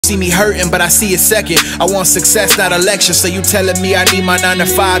see me hurting, but I see it second. I want success, not a lecture. So you telling me I need my 9 to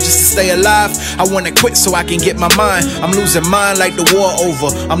 5 just to stay alive? I wanna quit so I can get my mind. I'm losing mine like the war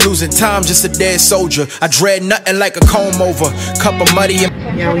over. I'm losing time, just a dead soldier. I dread nothing like a comb over. Cup of muddy.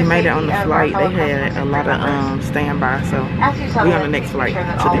 Yeah, we made it on the flight. They had a lot of standby, so we on the next flight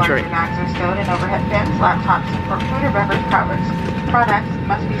to Detroit. Overhead bins, laptops, or food or beverage products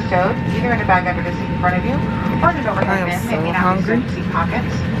must be stowed either in a bag under the seat in front of you or in an overhead bin, maybe not in seat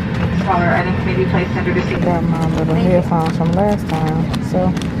pockets. Smaller items may be placed under the seat. Got my little headphones from last time, so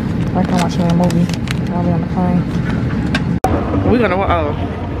like I'm watching a movie while we're on the plane. We're gonna walk.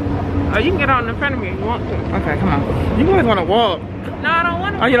 Oh, you can get on in front of me if you want to. Okay, come on. You guys want to walk? No, I don't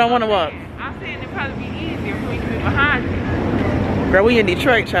want to. Oh, you don't want to walk? I'm saying it'd probably be easier for me to be behind you. Girl, we in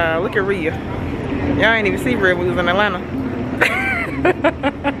Detroit, child. Look at Rhea. Y'all ain't even see Rhea. We was in Atlanta.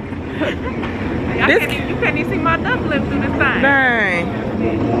 You can't even see my duck lip through this thing. Dang.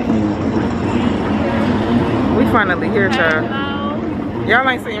 We finally here, child. Y'all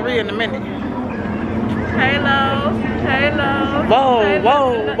ain't seen Rhea in a minute. Hello. Hello. Whoa,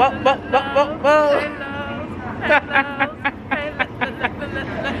 Hello. whoa, whoa, whoa, whoa, whoa. Hello.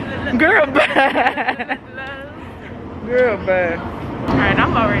 Girl, bad. Girl, bad. Alright,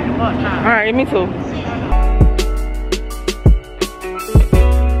 I'm already to walk now. Alright, me too.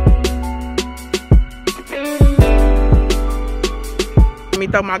 Let me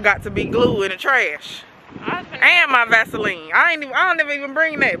throw my got to be glue in the trash. And my Vaseline. I don't ever even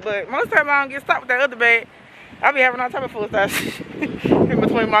bring that, but most of the time I don't get stopped with that other bag. I be having all type of full stuff in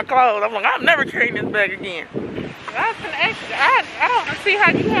between my clothes. I'm like, I'm never carrying this bag again. I was gonna ask you, I don't see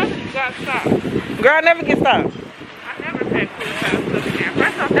how you have got stopped. Girl, I never get stopped. I never had full stuff again.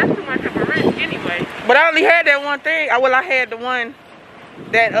 First off, that's too much of a risk anyway. But I only had that one thing. I had the one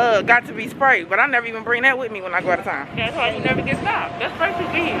that got to be sprayed, but I never even bring that with me when I go out of town. That's why you never get stopped. That's way too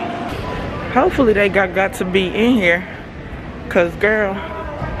big. Hopefully they got to be in here, cause girl,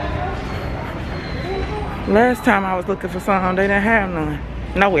 last time I was looking for something, they didn't have none.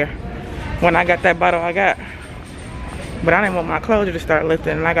 Nowhere. When I got that bottle I got. But I didn't want my clothes to start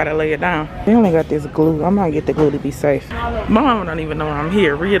lifting and I gotta lay it down. They only got this glue. I'm gonna get the glue to be safe. My mom don't even know I'm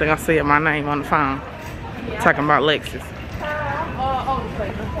here. Rhea gonna say my name on the phone. Talking about Alexis.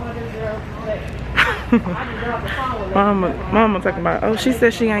 Mama talking about, oh, she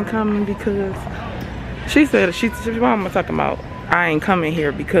said she ain't coming because mama talking about I ain't coming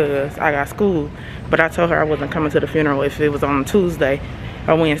here because I got school. But I told her I wasn't coming to the funeral if it was on Tuesday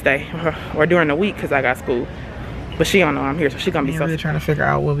or Wednesday or during the week because I got school. But she don't know I'm here, so she gonna be so. We're trying to figure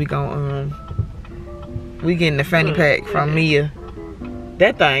out what we gonna we getting the fanny pack from Mia.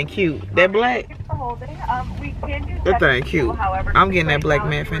 That thing cute. That black. That thing cute. I'm getting that black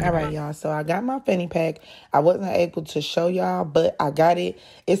man fanny pack. Alright, y'all. So I got my fanny pack. I wasn't able to show y'all, but I got it.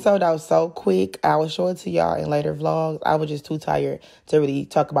 It sold out so quick. I will show it to y'all in later vlogs. I was just too tired to really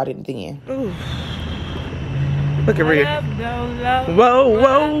talk about it then. Ooh. Look at Rhea. Whoa,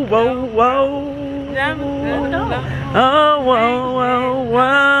 whoa, whoa, whoa. Oh, whoa, whoa,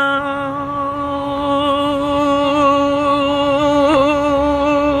 whoa.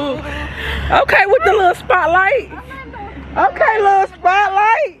 Okay, with the little spotlight. Okay, little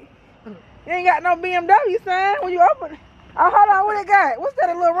spotlight. You ain't got no BMW sign when you open it. Oh, hold on, what it got? What's that,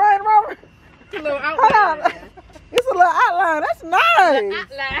 a little Range Rover? It's a little outline. Hold on. It's a little outline. That's nice.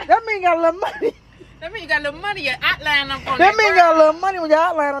 Outline. That mean you got a little money. That mean you got a little money, your outline up on that mean you got a little money when your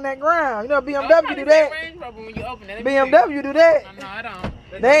outline on that ground. You know BMW do that. When you open it. BMW do that. No, I don't.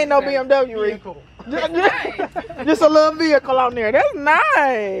 They ain't no BMW vehicle. Just a little vehicle on there. That's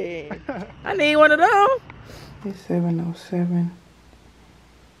nice. I need one of those. It's 7:07.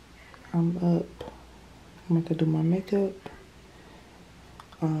 I'm up. I'm about to do my makeup.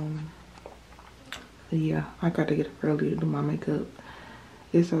 Yeah, I got to get up early to do my makeup.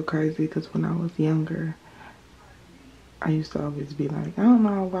 It's so crazy because when I was younger, I used to always be like, I don't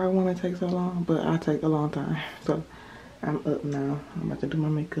know why women take so long, but I take a long time. So I'm up now. I'm about to do my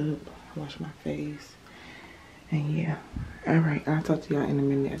makeup, wash my face, and yeah. Alright, I'll talk to y'all in a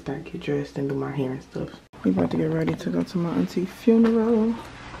minute after I get dressed and do my hair and stuff. We about to get ready to go to my auntie's funeral.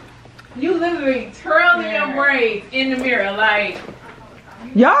 You literally twirling your braids in the mirror like...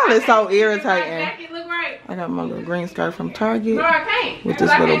 Y'all is so irritating. Jacket look right. I got my little green skirt from Target. No, I can't. With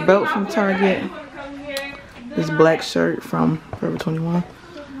this little belt from Target. This black shirt from Forever 21.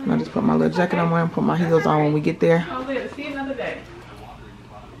 And I just put my little jacket on and put my heels on when we get there. See another day.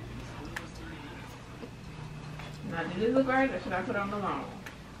 Now, did this look right or should I put on the long one?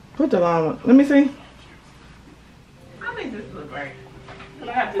 Put the long one. Let me see. I think this looks right. But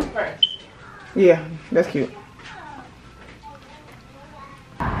I have this first. Yeah, that's cute.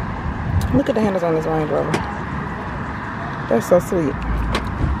 Look at the handles on this Range Rover. That's so sweet.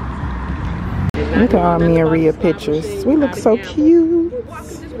 Look at all me and Rhea pictures. We look so cute.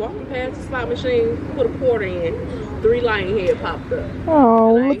 Just walking past the slot machine, put a quarter in, 3 lion head popped up.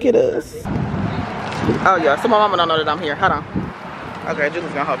 Oh, look at us. Oh yeah, so my mama don't know that I'm here. Hold on. Okay,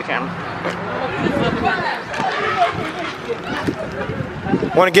 Julie's gonna hold the camera.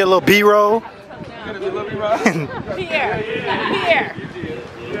 Want to get a little B-roll? Here.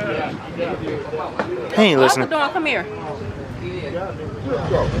 He ain't listening. Come here.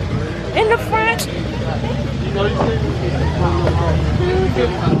 In the front.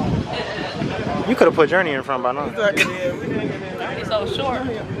 You could have put Journey in front by now. Journey's so short.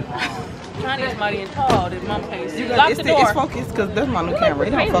 Johnny's mighty and tall. His mom can't see. Lock the door. It's focused because that's my new camera.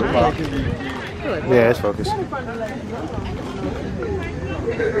 It don't focus. Yeah, it's focused.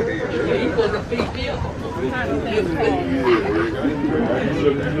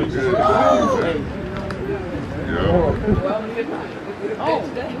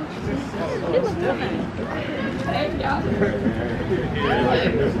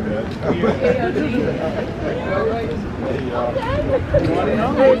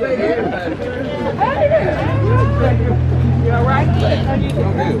 You all right?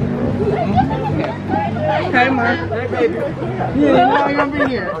 Hey, Mark. Hey, baby. Yeah, you gonna be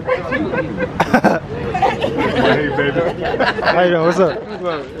here. Hey, baby. How you doing? What's up?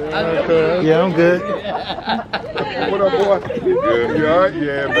 Yeah, I'm good. What up, boy? You good? You alright?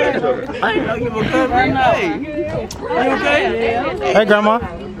 Yeah, man. I didn't know you were coming. Hey. You okay? Yeah. Hey, Grandma.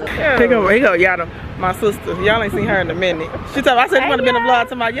 Here go Yada, my sister. Y'all ain't seen her in a minute. She told me, I said you want to be in the vlog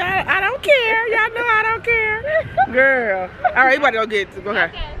to my, y'all, I don't care. Y'all know I don't care. Girl. All right, everybody go get it. Go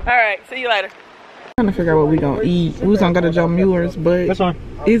ahead. All right, see you later. Trying to figure out what we gonna eat. We was gonna go to Joe Mueller's, but That's fine.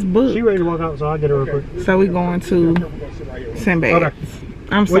 it's booked. She ready to walk out, so I'll get her real quick. So we going to Sinbad's. Okay.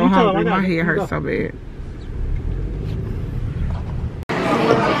 I'm so Well, you tell hungry. her, I got My it. head You hurts go. so bad.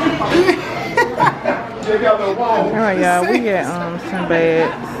 Alright, y'all, we at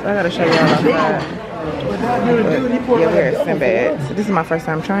Sinbad's. I gotta show y'all outside. Yeah, we're at Sinbad's. This is my first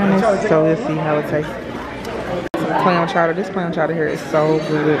time trying this, so we'll see how it tastes. Some clam chowder. This clam chowder here is so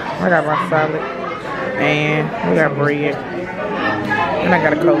good. I got my salad, and we got bread, and I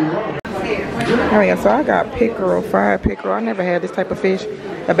got a Coke. Alright, y'all, so I got pickerel, fried pickerel. I never had this type of fish.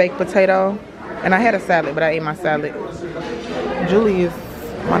 A baked potato, and I had a salad, but I ate my salad. Julie is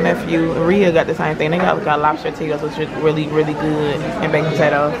my nephew. Rhea got the same thing. They got lobster tails, which is really, really good, and baked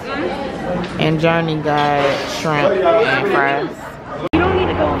potatoes. And Johnny got shrimp and fries. You don't need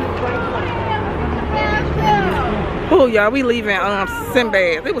to go on the Oh, y'all, we leaving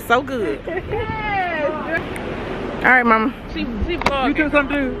Sinbad's. It was so good. All right, Mama. She vlogging. You took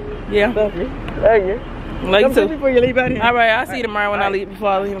something too? Yeah. Thank you. Love you too. Before you leave out here. All right, I'll see you tomorrow when I leave. Before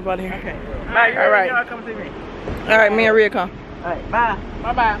I leave about here. Okay. Bye. All right. Y'all come see me. All right, me and Rhea come. All right, bye.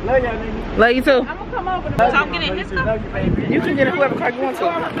 Bye-bye. Love y'all, niggas. Love you too. I'm gonna come over. So I'm getting his stuff? You can get in whoever car you want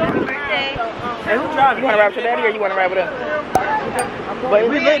to. Hey, who driving? You want to ride with your daddy or you want to ride with us? But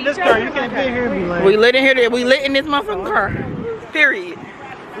we lit in this car. You can't be here and be late. We lit in here. We lit in this motherfucking car. Period.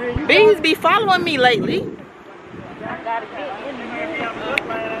 Bees be following me lately.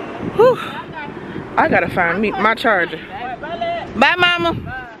 Whew. I gotta find me my charger. Bye, Mama.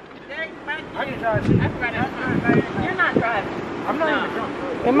 You're not driving. I'm not even drunk.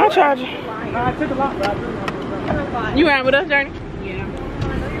 In my charger. I took a lot, but you riding with us, Journey? Yeah.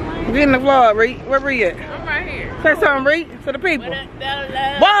 Get in the vlog, Reed. Where Reed at? I'm right here. Say something, Reed, to the people.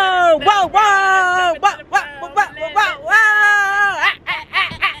 Whoa, whoa, whoa, whoa, whoa, whoa, whoa.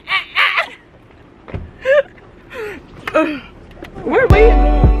 Where we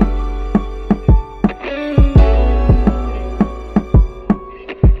at?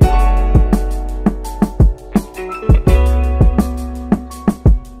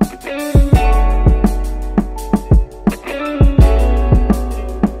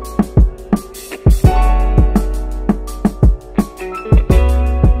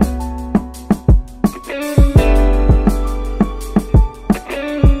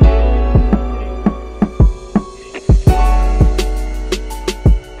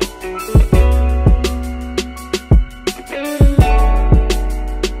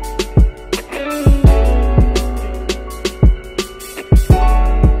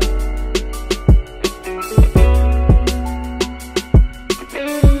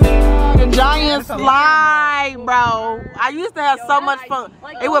 Slide, bro. I used to have so much fun.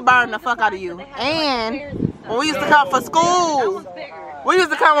 It would burn the fuck out of you. And when we used to come for school, we used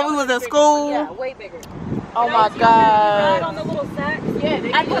to come when we was in school. Oh my god.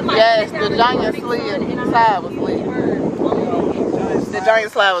 Yes, the giant slid. Side was lit. The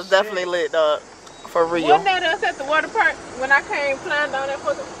giant slide was definitely lit, dog. For real. Wasn't that us at the water park when I came flying down that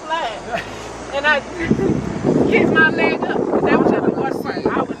fucking slide? And I kicked my leg up. That was at the water park.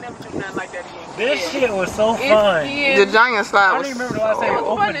 I would never do nothing like that again. This shit was so fun. The giant slide was. I don't even remember the last time they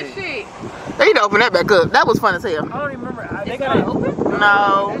opened it. Shit. They need to open that back up. That was fun as hell. I don't even remember. They got it open?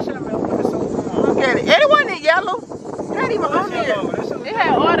 No. That shit been open so long. Look at it. And it wasn't in yellow. It ain't even on there. It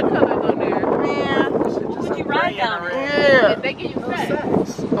had all the colors on there. Man. Would you ride down it? Yeah. They give you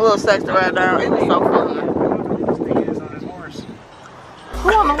sacks. A little sex to ride down. It was so fun. This thing is on his horse.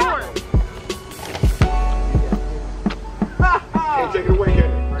 Who on the horse? Can't take it away, can you?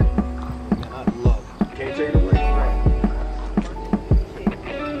 I love it. Can't take it away.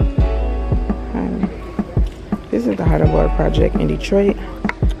 This is the Heidelberg Project in Detroit.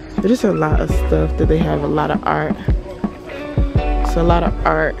 There's a lot of stuff that they have, a lot of art. It's a lot of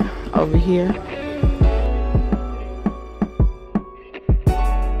art over here.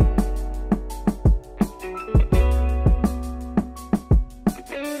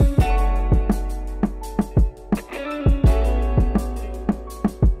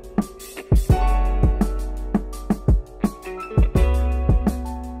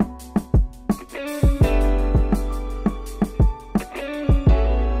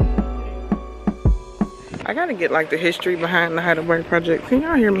 I gotta get like the history behind the Heidelberg Project. Can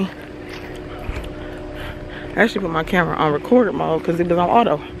y'all hear me? I actually put my camera on record mode because it was on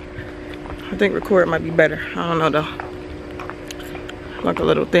auto. I think record might be better. I don't know though. Like a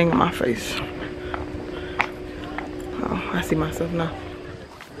little thing on my face. Oh, I see myself now.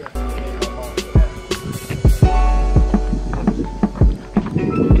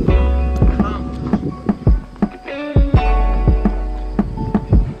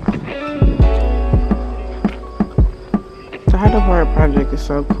 The Heidelberg Project is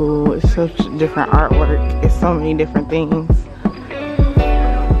so cool. It's such different artwork. It's so many different things.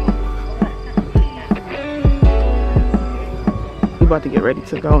 We about to get ready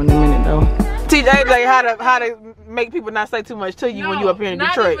to go in a minute though. Teach AJ how to make people not say too much to you when you up here in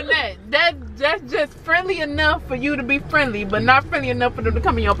Detroit. Not even that. That's just friendly enough for you to be friendly, but not friendly enough for them to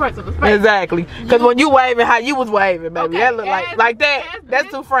come in your personal space. Exactly. Because when you waving how you was waving, baby, Okay, that look like that. That's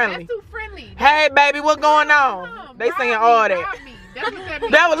too friendly. That's too friendly. Hey, baby, what's going on? They saying all that.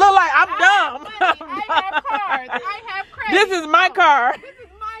 That would look like I'm dumb. I have cars. I have credit. This is my car. This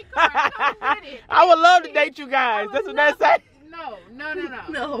is my car. Come with it. I would love to date you guys. That's what they say.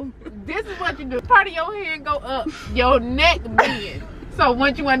 No. This is what you do. Part of your hand go up, your neck bend. So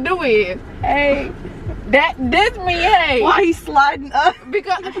what you want to do is, hey, this me, hey. Why he sliding up?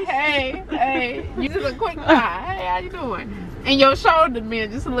 Because, hey, you just a quick eye. Hey, how you doing? And your shoulder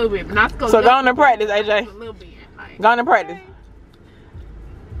bend just a little bit, but not go. So go on and practice, AJ. A little bit. Like, go on and practice.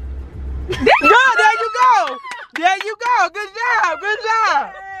 Good, there you go. There you go. Good job. Good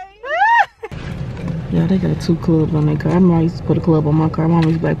job. Yeah, they got 2 clubs on their car. I remember I used to put a club on my car. Mom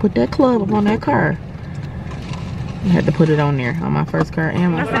used to be like, put that club up on that car. I had to put it on there on my first car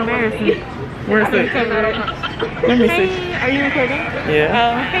and my. That's embarrassing. Where's it? Let me see. Are you recording?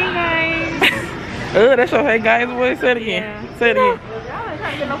 Yeah. Hey guys. Oh, that's your hey guys voice. Say it again. Yeah. Say it again.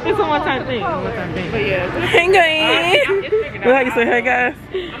 It's a one-time thing. But yeah. Hey guys. Well, how you say hey guys?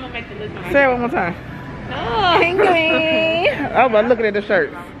 I'm gonna make the list. Say it one more time. Oh, hey guys. I was looking at the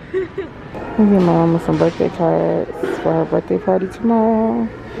shirt. I'm giving my mama some birthday cards for her birthday party tomorrow.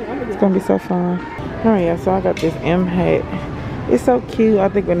 It's gonna be so fun. Oh yeah, so I got this M hat. It's so cute. I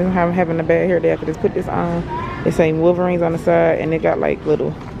think when I'm having a bad hair day, I could just put this on. It's saying Wolverines on the side, and it got like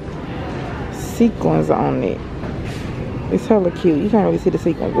little sequins on it. It's hella cute. You can't really see the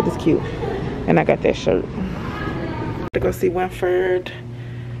sequins, but it's cute. And I got that shirt. To go see Winford.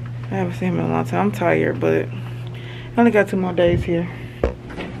 I haven't seen him in a long time. I'm tired, but I only got 2 more days here.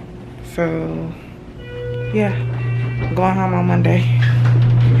 So, yeah, I'm going home on Monday.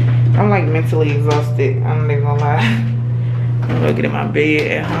 I'm like mentally exhausted. I'm not even gonna lie. I'm gonna get in my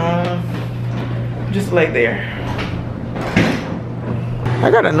bed at home. Just lay there. I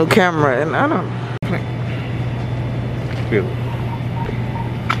got a new camera and I don't. Feel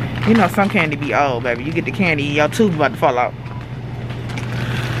it. You know some candy be old, baby. You get the candy, your tooth about to fall out.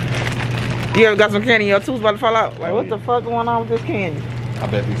 You ever got some candy, your tooth about to fall out? Like, what the fuck going on with this candy? I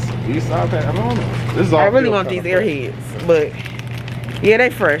bet these side packs, I don't know. This is all I really want these airheads, but yeah, they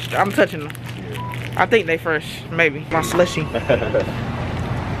fresh. I'm touching them. Yeah. I think they fresh, maybe. My slushie.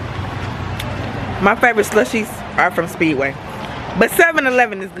 My favorite slushies are from Speedway, but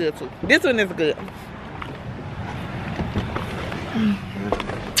 7-Eleven is good too. This one is good.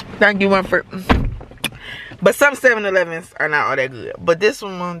 Thank you, Winford. But some 7-Elevens are not all that good. But this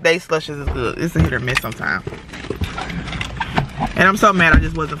one, they slushies is good. It's a hit or miss sometimes. And I'm so mad I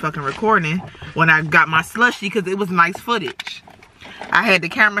just wasn't fucking recording when I got my slushy because it was nice footage. I had the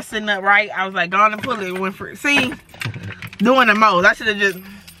camera sitting up right. I was like, go on and pull it. Went for, see? Doing the most. I should have just...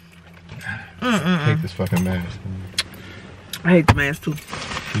 I hate this fucking mask. I hate the mask too.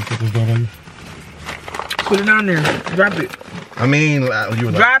 You put this on you? Put it on there. Drop it. I mean, you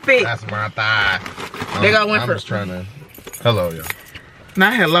were drop like, it. That's my thigh. They got one I'm for... just trying to... Hello, yo.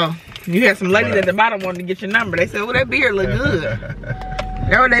 Not hello. You had some ladies at the bottom wanting to get your number. They said, oh, that beard look good.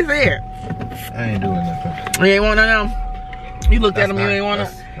 That's what they said. I ain't doing nothing. You ain't want none of them? You looked at him, you ain't want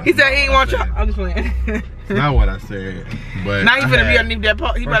them? He said he ain't want y'all. I'm just playing. Not what I said, but now he finna be underneath that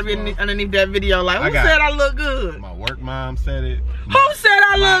post. He about to be underneath that video like, who said I look good? My work mom said it. Who said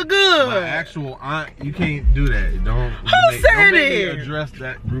I look good? My actual aunt, you can't do that. Don't said make it? me address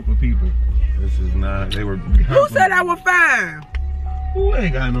that group of people. This is not, they were. Who said I was fine? Who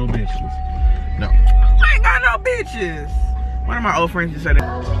ain't got no bitches? No. Who ain't got no bitches? One of my old friends just said it.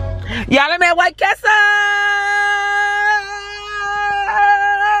 Y'all, I'm at White Castle.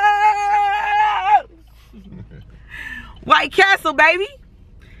 White Castle, baby.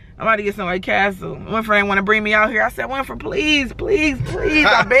 I'm about to get some White Castle. One friend want to bring me out here. I said, Winfred, please, please, please.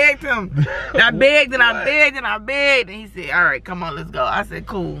 I begged him. I begged and I begged and I begged. And he said, all right, come on, let's go. I said,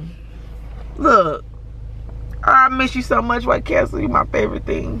 cool. Look, I miss you so much, White Castle. You're my favorite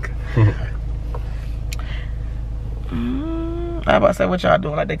thing. I about to say, what y'all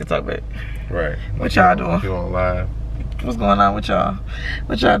doing? Like they could talk about it. Right. What y'all doing? You on live? What's going on with y'all?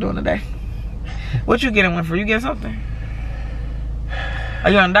 What y'all doing today? What you getting, Winfred? You getting something? Are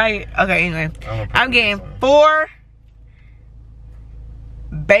you on diet? Okay, anyway. I'm getting 4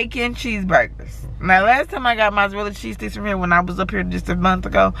 bacon cheeseburgers. Now, last time I got mozzarella cheese sticks from here when I was up here just a month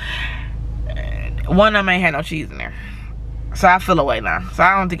ago, one of them ain't had no cheese in there. So I feel away now. So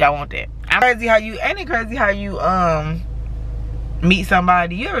I don't think I want that. Ain't it crazy how you meet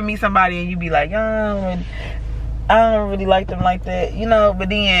somebody? You ever meet somebody and you be like, oh, I don't really like them like that, you know, but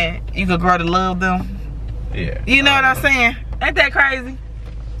then you could grow to love them. Yeah. You know what I'm saying? Ain't that crazy?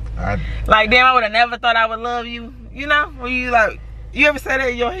 Like, damn, I would have never thought I would love you. You know? When you like, you ever say that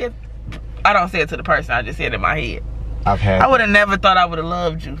in your head? I don't say it to the person, I just say it in my head. I would have never thought I would have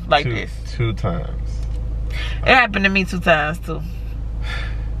loved you like this. 2 times. It happened to me 2 times too.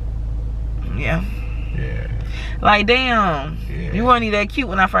 Yeah. Yeah. Like, damn. Yeah. You weren't even that cute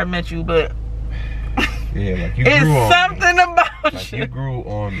when I first met you, but yeah, like you it's grew on something me. about Like you. You grew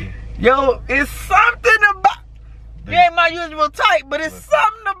on me. Yo, it's something about you. Ain't my usual type, but it's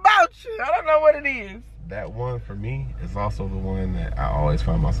something about you. I don't know what it is. That one for me is also the one that I always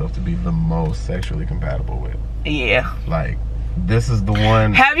find myself to be the most sexually compatible with. Yeah. Like, this is the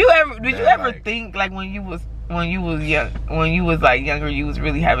one. Have you ever? Did you ever think like when you was like younger, you was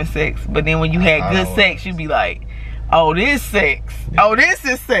really having sex, but then when you had good sex, you'd be like, oh, this sex. Yeah. Oh, this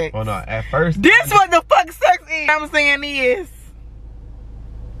is sex. Well, no, at first. This what the fuck sex is. What I'm saying is,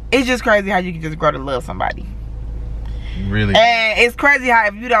 it's just crazy how you can just grow to love somebody. Really? And it's crazy how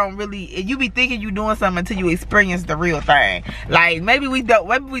if you be thinking you doing something until you experience the real thing. Like, maybe we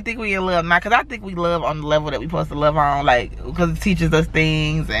think we in love now, because I think we love on the level that we supposed to love on, like, because it teaches us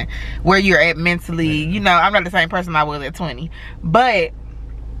things and where you're at mentally. You know, I'm not the same person I was at 20. But,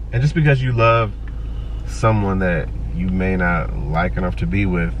 and just because you love someone that you may not like enough to be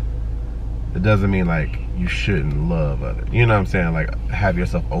with, it doesn't mean like you shouldn't love other. You know what I'm saying? Like, have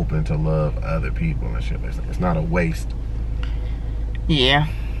yourself open to love other people and shit. It's not a waste. Yeah.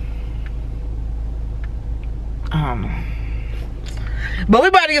 I don't know. But we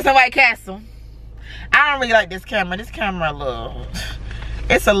about to get some White Castle. I don't really like this camera. This camera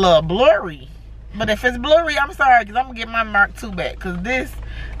it's a little blurry. But if it's blurry, I'm sorry, because I'm going to get my Mark II back. Because this,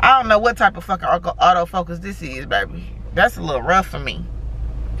 I don't know what type of fucking autofocus this is, baby. That's a little rough for me.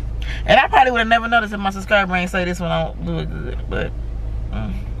 And I probably would have never noticed if my subscriber ain't say this one don't do it good. But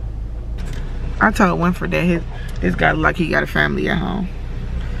I told Winfred that his guy look like he got a family at home.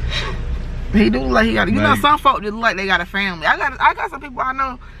 He do look like he got a, you know, some folk just look like they got a family. I got some people I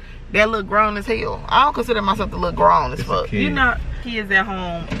know that look grown as hell. I don't consider myself to look grown as fuck. You know, kids at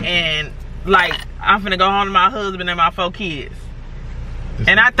home, and like I'm finna go home to my husband and my 4 kids.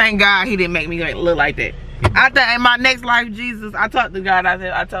 And I thank God he didn't make me look like that. I think in my next life, Jesus, I talked to God,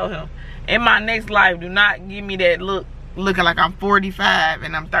 I told him, in my next life, do not give me that looking like I'm 45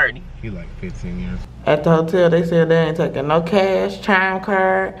 and I'm 30. He like 15 years. At the hotel, they said they ain't taking no cash, chime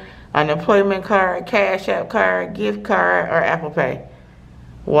card, unemployment card, cash app card, gift card, or Apple Pay.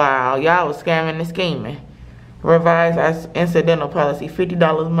 Wow, y'all was scamming and scheming. Revised as incidental policy,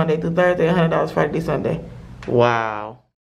 $50 Monday through Thursday, $100 Friday to Sunday. Wow.